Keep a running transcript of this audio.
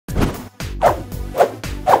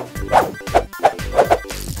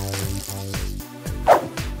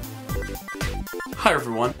Hi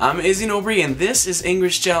everyone, I'm Izzy Nobre and this is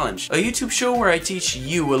English Challenge, a YouTube show where I teach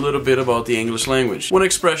you a little bit about the English language, one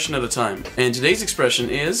expression at a time. And today's expression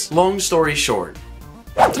is long story short.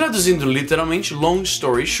 Traduzindo literalmente, long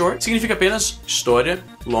story short significa apenas história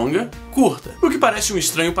longa, curta. O que parece um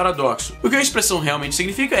estranho paradoxo. O que a expressão realmente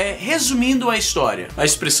significa é resumindo a história. A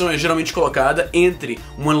expressão é geralmente colocada entre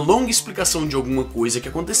uma longa explicação de alguma coisa que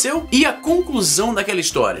aconteceu e a conclusão daquela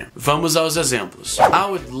história. Vamos aos exemplos. I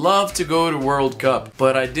would love to go to World Cup,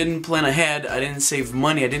 but I didn't plan ahead, I didn't save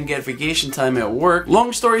money, I didn't get vacation time at work.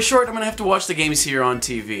 Long story short, I'm gonna have to watch the games here on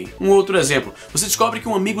TV. Um outro exemplo. Você descobre que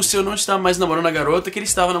um amigo seu não está mais namorando a garota que ele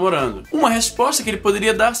estava namorando. Uma resposta que ele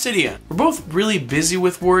poderia dar seria: We're both really busy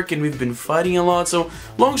with work and we've been fighting a lot, so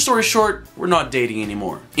long story short, we're not dating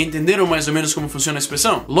anymore. Entenderam mais ou menos como funciona a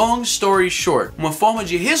expressão? Long story short, uma forma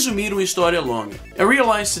de resumir uma história longa. I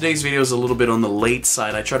realize today's video is a little bit on the late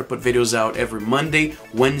side. I try to put videos out every Monday,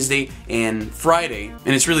 Wednesday, and Friday,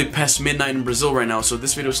 and it's really past midnight in Brazil right now, so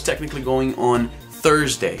this video is technically going on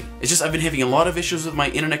Thursday. It's just I've been having a lot of issues with my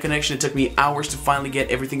internet connection. It took me hours to finally get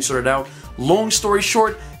everything sorted out. Long story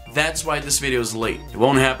short, that's why this video is late. It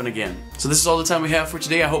won't happen again. So this is all the time we have for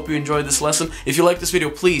today. I hope you enjoyed this lesson. If you like this video,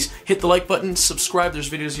 please hit the like button, subscribe. There's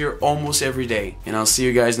videos here almost every day. And I'll see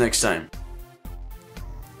you guys next time.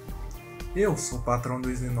 Eu sou o patrão do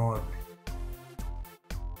Izzy Nobre.